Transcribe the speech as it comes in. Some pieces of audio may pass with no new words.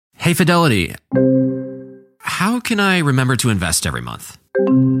Hey, Fidelity. How can I remember to invest every month?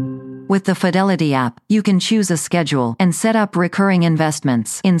 With the Fidelity app, you can choose a schedule and set up recurring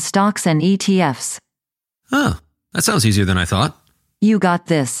investments in stocks and ETFs. Oh, that sounds easier than I thought. You got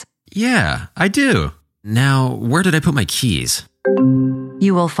this. Yeah, I do. Now, where did I put my keys?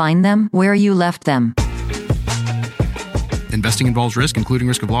 You will find them where you left them. Investing involves risk, including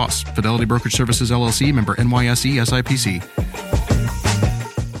risk of loss. Fidelity Brokerage Services, LLC, member NYSE, SIPC.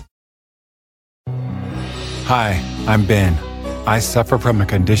 Hi, I'm Ben. I suffer from a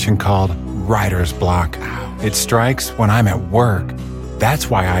condition called writer's block. It strikes when I'm at work. That's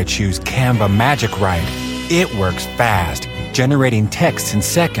why I choose Canva Magic Write. It works fast, generating text in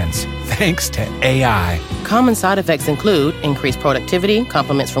seconds, thanks to AI. Common side effects include increased productivity,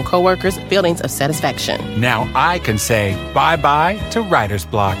 compliments from coworkers, feelings of satisfaction. Now I can say bye-bye to writer's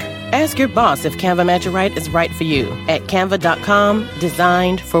block. Ask your boss if Canva Magic Write is right for you at canva.com,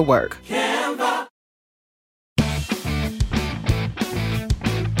 designed for work. Canva.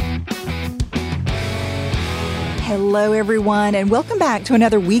 Hello, everyone, and welcome back to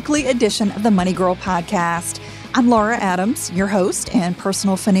another weekly edition of the Money Girl Podcast. I'm Laura Adams, your host and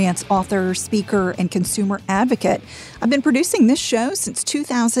personal finance author, speaker, and consumer advocate. I've been producing this show since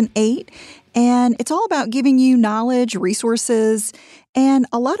 2008, and it's all about giving you knowledge, resources, and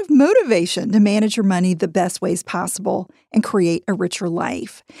a lot of motivation to manage your money the best ways possible and create a richer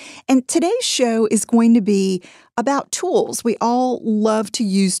life. And today's show is going to be about tools. We all love to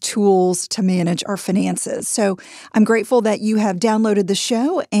use tools to manage our finances. So I'm grateful that you have downloaded the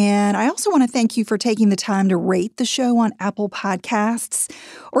show. And I also want to thank you for taking the time to rate the show on Apple Podcasts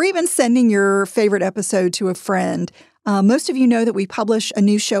or even sending your favorite episode to a friend. Most of you know that we publish a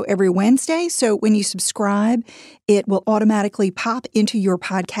new show every Wednesday, so when you subscribe, it will automatically pop into your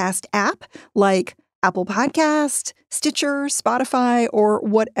podcast app like Apple Podcast, Stitcher, Spotify, or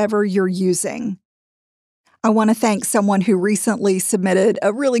whatever you're using. I want to thank someone who recently submitted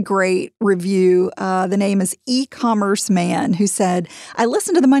a really great review. The name is E-Commerce Man, who said, "I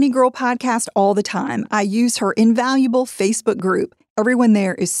listen to the Money Girl podcast all the time. I use her invaluable Facebook group. Everyone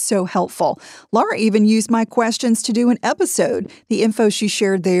there is so helpful. Laura even used my questions to do an episode. The info she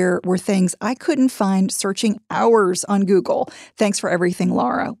shared there were things I couldn't find searching hours on Google. Thanks for everything,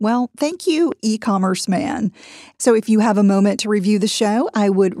 Laura." Well, thank you, E-Commerce Man. So if you have a moment to review the show, I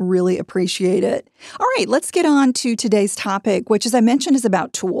would really appreciate it. All right, let's get on to today's topic, which, as I mentioned, is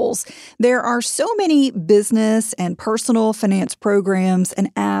about tools. There are so many business and personal finance programs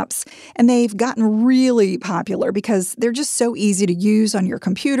and apps, and they've gotten really popular because they're just so easy to use on your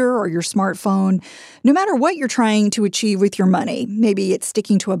computer or your smartphone, no matter what you're trying to achieve with your money. Maybe it's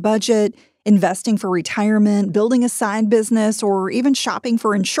sticking to a budget, investing for retirement, building a side business, or even shopping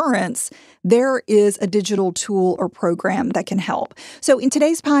for insurance. There is a digital tool or program that can help. So in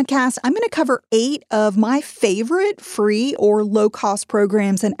today's podcast, I'm going to cover 8 of my favorite free or low-cost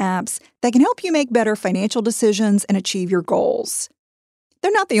programs and apps that can help you make better financial decisions and achieve your goals.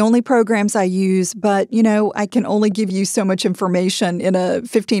 They're not the only programs I use, but, I can only give you so much information in a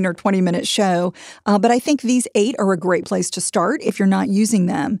 15 or 20-minute show. But I think these 8 are a great place to start if you're not using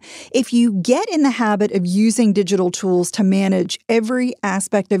them. If you get in the habit of using digital tools to manage every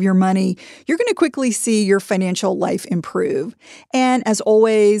aspect of your money, you're going to quickly see your financial life improve. And as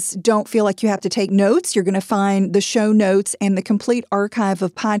always, don't feel like you have to take notes. You're going to find the show notes and the complete archive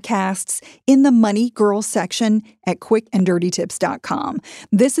of podcasts in the Money Girl section at quickanddirtytips.com.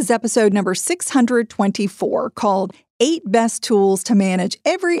 This is episode number 624, called 8 Best Tools to Manage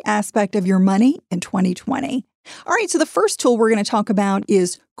Every Aspect of Your Money in 2020. All right, so the first tool we're going to talk about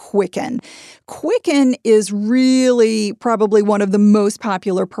is Quicken. Quicken is really probably one of the most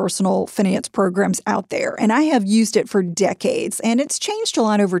popular personal finance programs out there, and I have used it for decades, and it's changed a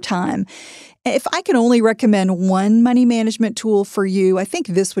lot over time. If I could only recommend one money management tool for you, I think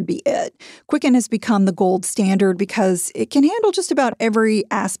this would be it. Quicken has become the gold standard because it can handle just about every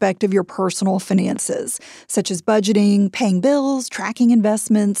aspect of your personal finances, such as budgeting, paying bills, tracking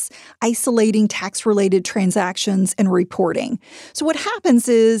investments, isolating tax-related transactions, and reporting. So what happens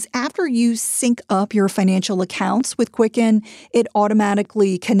is after you sync up your financial accounts with Quicken, it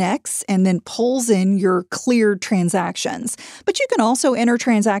automatically connects and then pulls in your cleared transactions. But you can also enter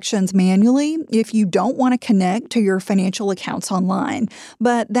transactions manually if you don't want to connect to your financial accounts online.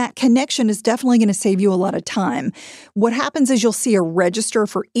 But that connection is definitely going to save you a lot of time. What happens is you'll see a register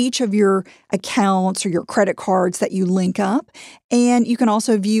for each of your accounts or your credit cards that you link up. And you can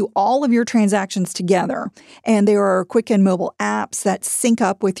also view all of your transactions together. And there are Quicken mobile apps that sync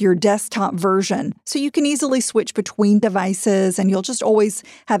up with your desktop version. So you can easily switch between devices and you'll just always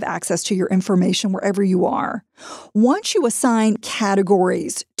have access to your information wherever you are. Once you assign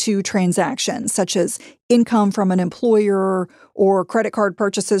categories to transactions, such as income from an employer or credit card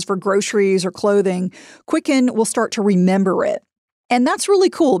purchases for groceries or clothing, Quicken will start to remember it. And that's really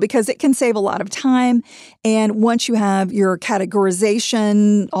cool because it can save a lot of time. And once you have your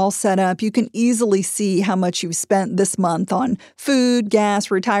categorization all set up, you can easily see how much you've spent this month on food, gas,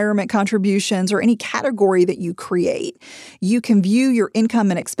 retirement contributions, or any category that you create. You can view your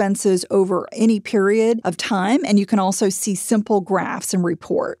income and expenses over any period of time, and you can also see simple graphs and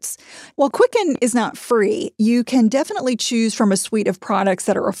reports. While Quicken is not free, you can definitely choose from a suite of products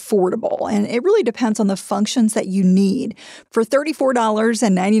that are affordable, and it really depends on the functions that you need. For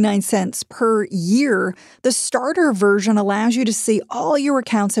 $34.99 per year, the starter version allows you to see all your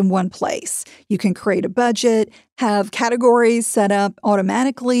accounts in one place. You can create a budget, have categories set up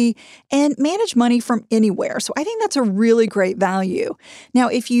automatically, and manage money from anywhere. So I think that's a really great value. Now,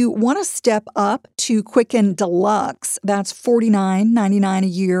 if you want to step up to Quicken Deluxe, that's $49.99 a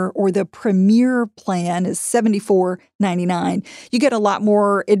year, or the Premier plan is $74.99. You get a lot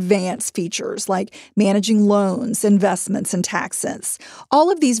more advanced features like managing loans, investments, and taxes. All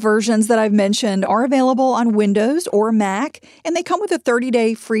of these versions that I've mentioned are available on Windows or Mac, and they come with a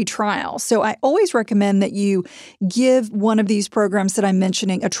 30-day free trial. So I always recommend that you give one of these programs that I'm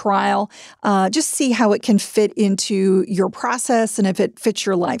mentioning a trial. Just see how it can fit into your process and if it fits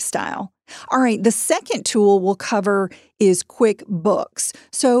your lifestyle. All right, the second tool we'll cover is QuickBooks.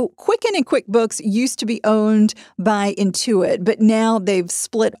 So Quicken and QuickBooks used to be owned by Intuit, but now they've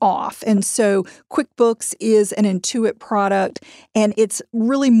split off. And so QuickBooks is an Intuit product, and it's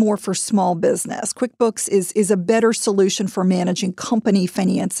really more for small business. QuickBooks is a better solution for managing company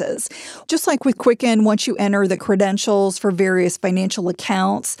finances. Just like with Quicken, once you enter the credentials for various financial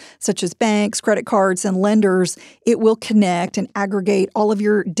accounts, such as banks, credit cards, and lenders, it will connect and aggregate all of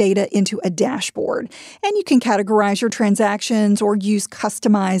your data into a dashboard. And you can categorize your transactions or use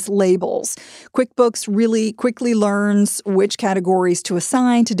customized labels. QuickBooks really quickly learns which categories to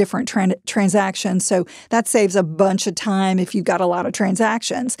assign to different transactions, so that saves a bunch of time if you've got a lot of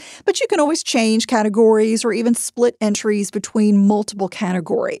transactions. But you can always change categories or even split entries between multiple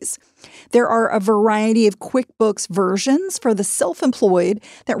categories. There are a variety of QuickBooks versions for the self-employed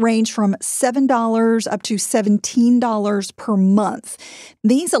that range from $7 up to $17 per month.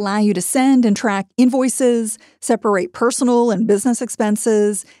 These allow you to send and track invoices, separate personal and business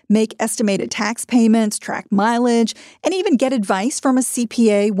expenses, make estimated tax payments, track mileage, and even get advice from a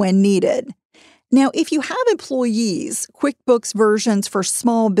CPA when needed. Now, if you have employees, QuickBooks versions for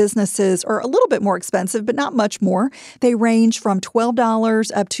small businesses are a little bit more expensive, but not much more. They range from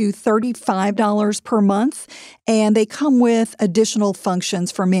 $12 up to $35 per month, and they come with additional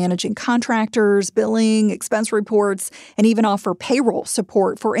functions for managing contractors, billing, expense reports, and even offer payroll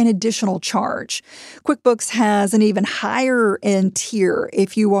support for an additional charge. QuickBooks has an even higher end tier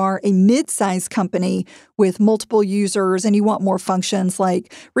if you are a mid-sized company with multiple users and you want more functions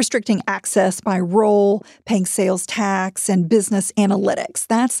like restricting access by role, paying sales tax, and business analytics.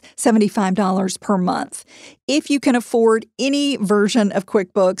 That's $75 per month. If you can afford any version of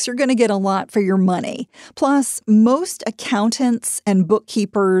QuickBooks, you're going to get a lot for your money. Plus, most accountants and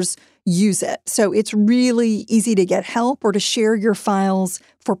bookkeepers use it, so it's really easy to get help or to share your files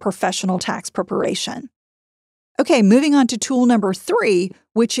for professional tax preparation. Okay, moving on to tool number 3,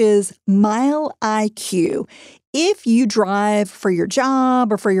 which is MileIQ. If you drive for your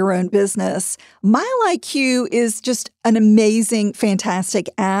job or for your own business, MileIQ is just an amazing, fantastic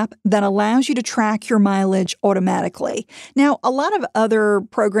app that allows you to track your mileage automatically. Now, a lot of other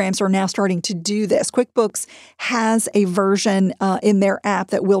programs are now starting to do this. QuickBooks has a version in their app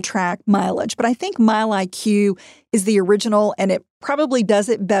that will track mileage, but I think MileIQ is the original, and it probably does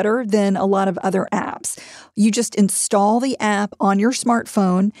it better than a lot of other apps. You just install the app on your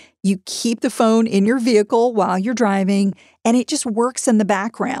smartphone, you keep the phone in your vehicle while you're driving, and it just works in the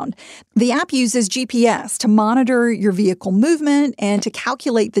background. The app uses GPS to monitor your vehicle movement and to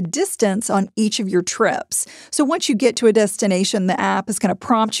calculate the distance on each of your trips. So once you get to a destination, the app is going to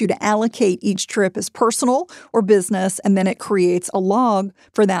prompt you to allocate each trip as personal or business, and then it creates a log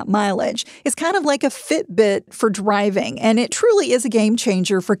for that mileage. It's kind of like a Fitbit for driving, and it truly is a game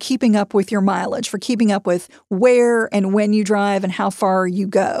changer for keeping up with your mileage, for keeping up with where and when you drive and how far you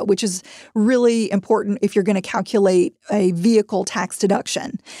go, which is really important if you're going to calculate a vehicle tax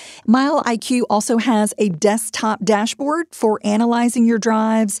deduction. MileIQ also has a desktop dashboard for analyzing your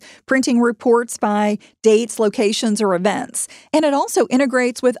drives, printing reports by dates, locations, or events. And it also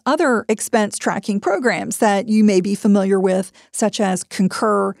integrates with other expense tracking programs that you may be familiar with, such as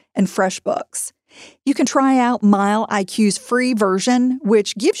Concur and FreshBooks. You can try out Mile IQ's free version,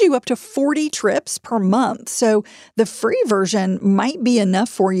 which gives you up to 40 trips per month. So the free version might be enough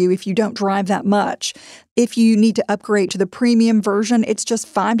for you if you don't drive that much. If you need to upgrade to the premium version, it's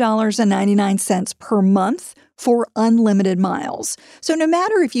just $5.99 per month for unlimited miles. So no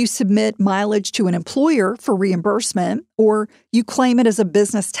matter if you submit mileage to an employer for reimbursement or you claim it as a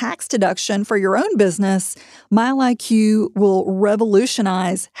business tax deduction for your own business, Mile IQ will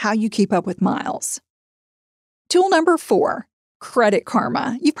revolutionize how you keep up with miles. Tool number 4, Credit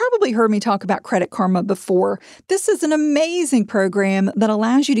Karma. You've probably heard me talk about Credit Karma before. This is an amazing program that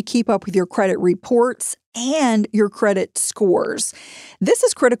allows you to keep up with your credit reports and your credit scores. This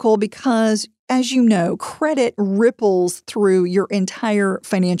is critical because, as you know, credit ripples through your entire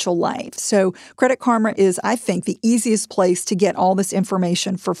financial life. So Credit Karma is, I think, the easiest place to get all this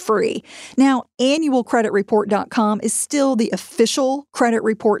information for free. Now, annualcreditreport.com is still the official credit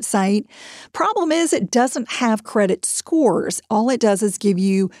report site. Problem is, it doesn't have credit scores. All it does is give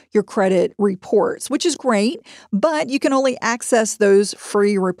you your credit reports, which is great, but you can only access those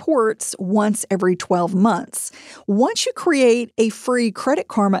free reports once every 12 months. Once you create a free Credit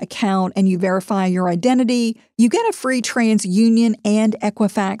Karma account and you verify your identity, you get a free TransUnion and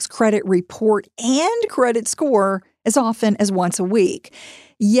Equifax credit report and credit score as often as once a week.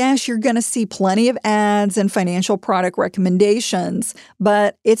 Yes, you're going to see plenty of ads and financial product recommendations,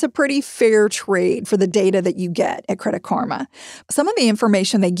 but it's a pretty fair trade for the data that you get at Credit Karma. Some of the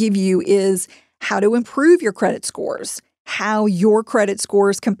information they give you is how to improve your credit scores, how your credit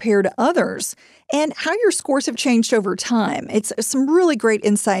scores compare to others, and how your scores have changed over time. It's some really great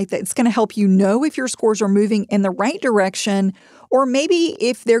insight that's going to help you know if your scores are moving in the right direction or maybe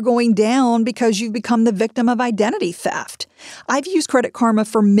if they're going down because you've become the victim of identity theft. I've used Credit Karma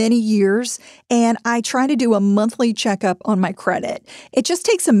for many years, and I try to do a monthly checkup on my credit. It just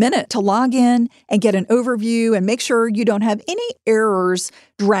takes a minute to log in and get an overview and make sure you don't have any errors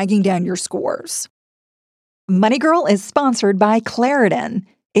dragging down your scores. Money Girl is sponsored by Claritin.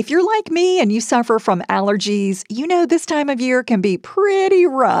 If you're like me and you suffer from allergies, you know this time of year can be pretty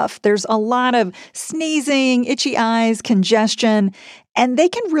rough. There's a lot of sneezing, itchy eyes, congestion, and they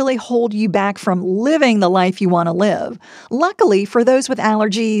can really hold you back from living the life you want to live. Luckily, for those with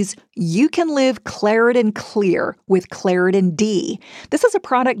allergies, you can live Claritin Clear with Claritin D. This is a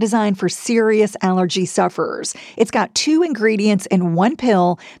product designed for serious allergy sufferers. It's got 2 ingredients in one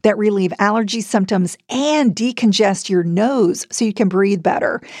pill that relieve allergy symptoms and decongest your nose so you can breathe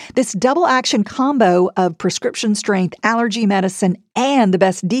better. This double-action combo of prescription-strength allergy medicine and the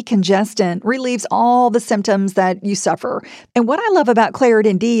best decongestant relieves all the symptoms that you suffer. And what I love about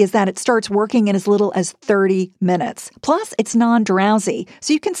Claritin D is that it starts working in as little as 30 minutes. Plus, it's non-drowsy,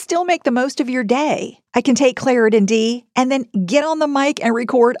 so you can still make the most of your day. I can take Claritin D and then get on the mic and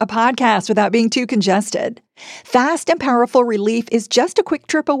record a podcast without being too congested. Fast and powerful relief is just a quick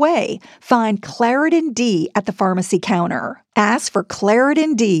trip away. Find Claritin D at the pharmacy counter. Ask for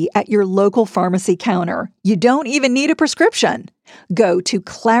Claritin D at your local pharmacy counter. You don't even need a prescription. Go to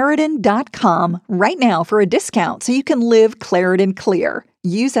Claritin.com right now for a discount so you can live Claritin Clear.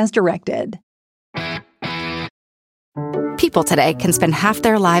 Use as directed. People today can spend half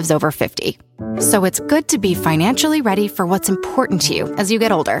their lives over 50. So it's good to be financially ready for what's important to you as you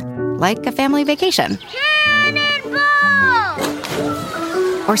get older, like a family vacation.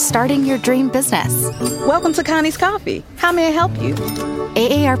 Or starting your dream business. Welcome to Connie's Coffee. How may I help you?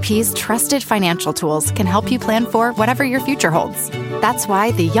 AARP's trusted financial tools can help you plan for whatever your future holds. That's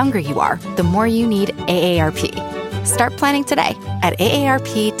why the younger you are, the more you need AARP. Start planning today at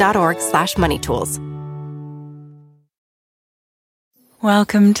aarp.org/moneytools.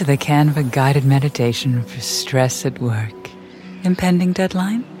 Welcome to the Canva guided meditation for stress at work. Impending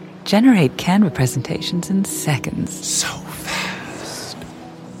deadline? Generate Canva presentations in seconds. So fast.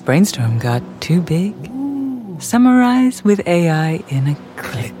 Brainstorm got too big? Summarize with AI in a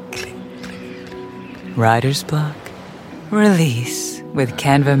click. Writer's block? Release with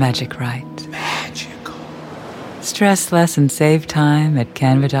Canva Magic Write. Magical. Stress less and save time at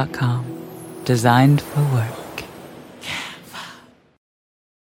canva.com. Designed for work.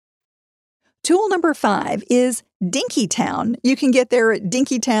 Tool number 5 is Dinkytown. You can get there at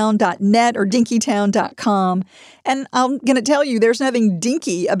dinkytown.net or dinkytown.com. And I'm going to tell you, there's nothing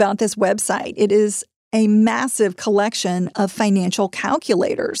dinky about this website. It is a massive collection of financial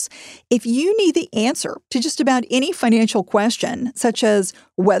calculators. If you need the answer to just about any financial question, such as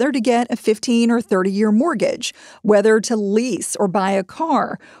whether to get a 15 or 30-year mortgage, whether to lease or buy a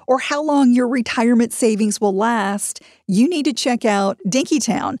car, or how long your retirement savings will last, you need to check out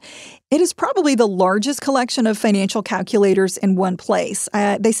Dinkytown. It is probably the largest collection of financial calculators in one place.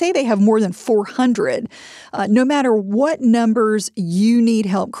 They say they have more than 400. No matter what numbers you need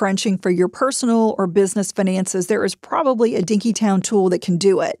help crunching for your personal or business finances, there is probably a Dinkytown tool that can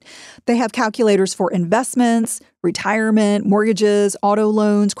do it. They have calculators for investments, retirement, mortgages, auto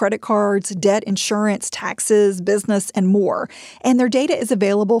loans, credit cards, debt, insurance, taxes, business, and more. And their data is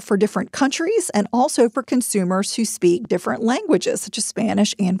available for different countries and also for consumers who speak different languages, such as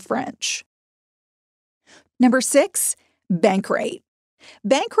Spanish and French. Number 6, Bankrate.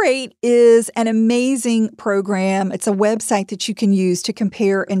 Bankrate is an amazing program. It's a website that you can use to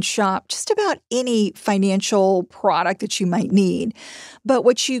compare and shop just about any financial product that you might need. But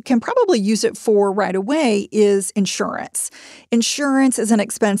what you can probably use it for right away is insurance. Insurance is an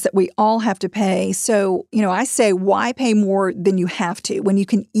expense that we all have to pay. So, I say, why pay more than you have to when you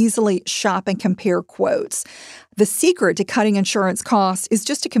can easily shop and compare quotes? The secret to cutting insurance costs is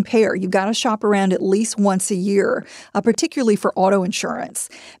just to compare. You've got to shop around at least once a year, particularly for auto insurance.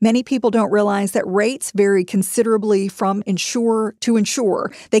 Many people don't realize that rates vary considerably from insurer to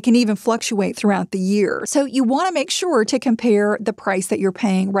insurer. They can even fluctuate throughout the year. So you want to make sure to compare the price that you're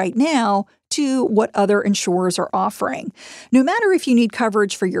paying right now to what other insurers are offering. No matter if you need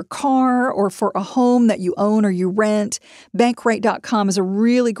coverage for your car or for a home that you own or you rent, Bankrate.com is a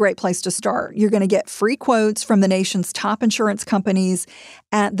really great place to start. You're going to get free quotes from the nation's top insurance companies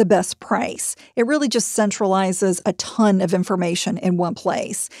at the best price. It really just centralizes a ton of information in one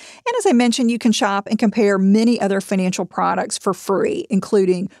place. And as I mentioned, you can shop and compare many other financial products for free,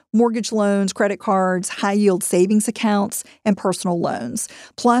 including mortgage loans, credit cards, high-yield savings accounts, and personal loans.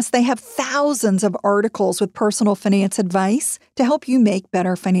 Plus, they have thousands of articles with personal finance advice to help you make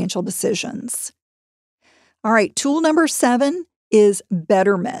better financial decisions. All right, tool number 7 is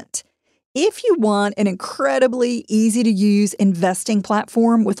Betterment. If you want an incredibly easy-to-use investing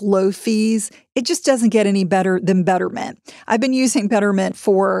platform with low fees, it just doesn't get any better than Betterment. I've been using Betterment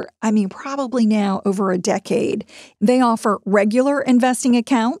for, probably now over a decade. They offer regular investing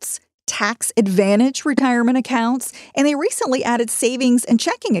accounts, tax advantage retirement accounts, and they recently added savings and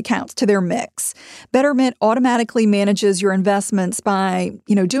checking accounts to their mix. Betterment automatically manages your investments by,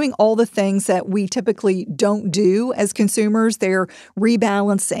 doing all the things that we typically don't do as consumers. They're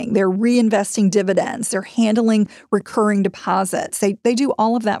rebalancing, they're reinvesting dividends, they're handling recurring deposits. They do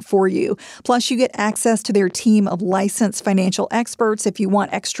all of that for you. Plus, you get access to their team of licensed financial experts if you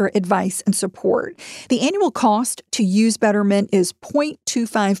want extra advice and support. The annual cost to use Betterment is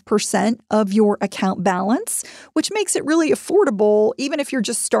 0.25% of your account balance, which makes it really affordable even if you're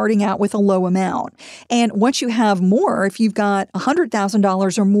just starting out with a low amount. And once you have more, if you've got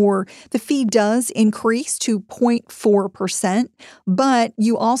 $100,000 or more, the fee does increase to 0.4%, but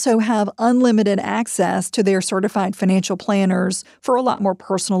you also have unlimited access to their certified financial planners for a lot more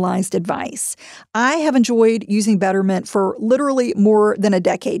personalized advice. I have enjoyed using Betterment for literally more than a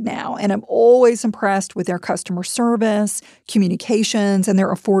decade now, and I'm always impressed with their customer service, communications, and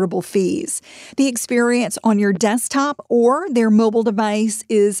their affordable fees. The experience on your desktop or their mobile device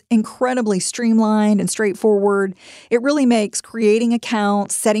is incredibly streamlined and straightforward. It really makes creating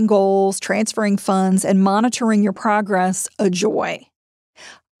accounts, setting goals, transferring funds, and monitoring your progress a joy.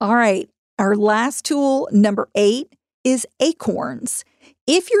 All right, our last tool, number 8, is Acorns.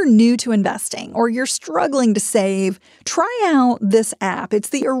 If you're new to investing or you're struggling to save, try out this app. It's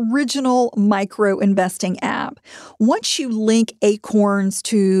the original micro investing app. Once you link Acorns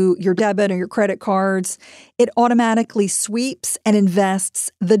to your debit or your credit cards, it automatically sweeps and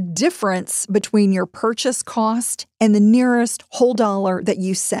invests the difference between your purchase cost and the nearest whole dollar that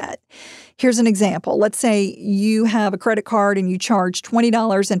you set. Here's an example. Let's say you have a credit card and you charge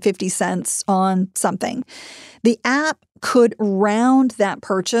 $20.50 on something. The app could round that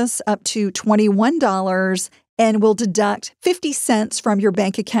purchase up to $21 and will deduct 50 cents from your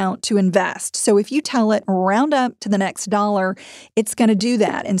bank account to invest. So if you tell it round up to the next dollar, it's going to do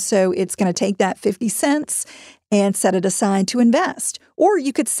that. And so it's going to take that 50 cents and set it aside to invest. Or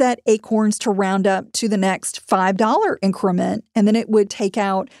you could set Acorns to round up to the next $5 increment, and then it would take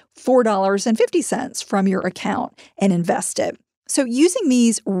out $4.50 from your account and invest it. So using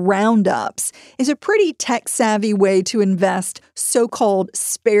these roundups is a pretty tech-savvy way to invest so-called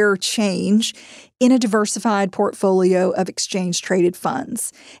spare change in a diversified portfolio of exchange-traded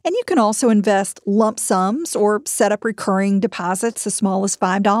funds. And you can also invest lump sums or set up recurring deposits as small as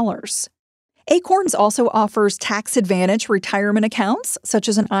 $5. Acorns also offers tax advantage retirement accounts, such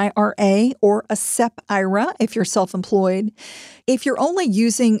as an IRA or a SEP IRA if you're self-employed. If you're only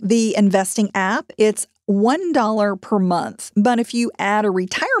using the investing app, it's $1 per month. But if you add a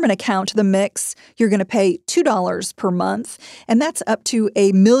retirement account to the mix, you're going to pay $2 per month, and that's up to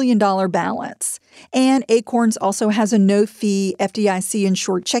 $1 million balance. And Acorns also has a no-fee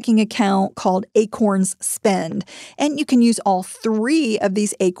FDIC-insured checking account called Acorns Spend. And you can use all three of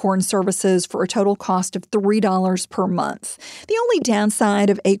these Acorns services for a total cost of $3 per month. The only downside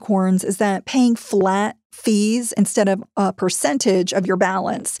of Acorns is that paying flat fees instead of a percentage of your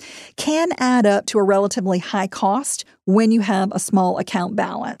balance can add up to a relatively high cost when you have a small account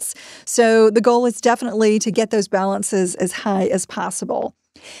balance. So the goal is definitely to get those balances as high as possible.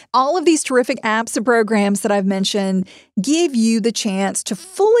 All of these terrific apps and programs that I've mentioned give you the chance to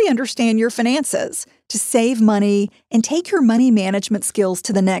fully understand your finances, to save money, and take your money management skills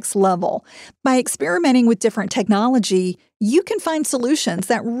to the next level. By experimenting with different technology, you can find solutions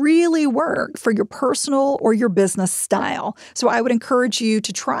that really work for your personal or your business style. So I would encourage you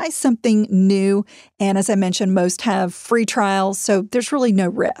to try something new. And as I mentioned, most have free trials, so there's really no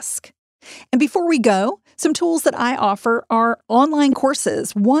risk. And before we go, some tools that I offer are online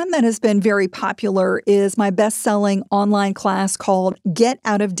courses. One that has been very popular is my best-selling online class called Get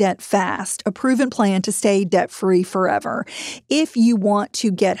Out of Debt Fast, a proven plan to stay debt-free forever. If you want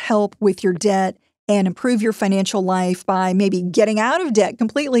to get help with your debt and improve your financial life by maybe getting out of debt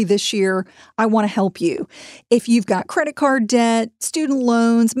completely this year, I want to help you. If you've got credit card debt, student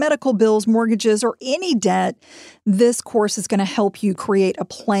loans, medical bills, mortgages, or any debt, this course is going to help you create a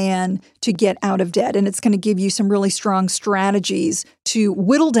plan to get out of debt. And it's going to give you some really strong strategies to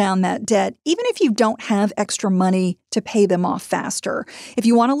whittle down that debt, even if you don't have extra money to pay them off faster. If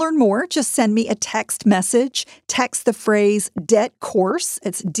you want to learn more, just send me a text message. Text the phrase debt course.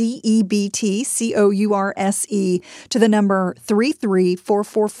 It's DEBTCOURSE to the number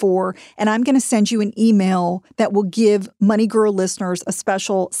 33444. And I'm going to send you an email that will give Money Girl listeners a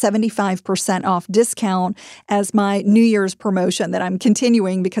special 75% off discount as my New Year's promotion that I'm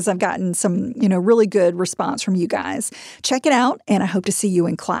continuing because I've gotten some, really good response from you guys. Check it out, and I hope to see you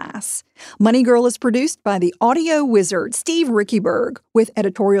in class. Money Girl is produced by the audio wizard Steve Rickyberg with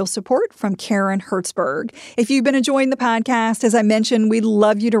editorial support from Karen Hertzberg. If you've been enjoying the podcast, as I mentioned, we'd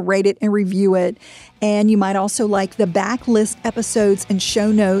love you to rate it and review it. And you might also like the backlist episodes and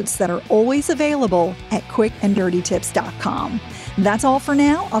show notes that are always available at quickanddirtytips.com. That's all for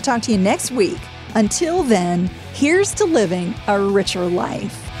now. I'll talk to you next week. Until then, here's to living a richer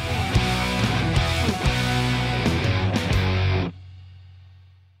life.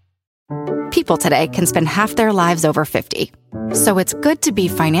 People today can spend half their lives over 50. So it's good to be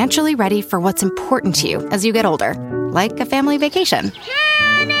financially ready for what's important to you as you get older, like a family vacation.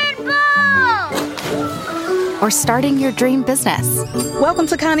 Or starting your dream business. Welcome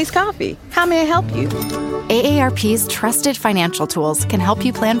to Connie's Coffee. How may I help you? AARP's trusted financial tools can help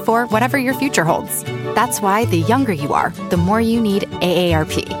you plan for whatever your future holds. That's why the younger you are, the more you need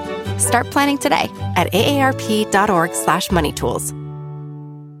AARP. Start planning today at aarp.org/moneytools.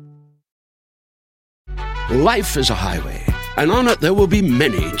 Life is a highway, and on it there will be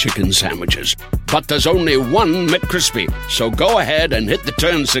many chicken sandwiches. But there's only one McCrispy. So go ahead and hit the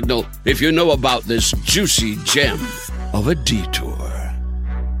turn signal if you know about this juicy gem of a detour.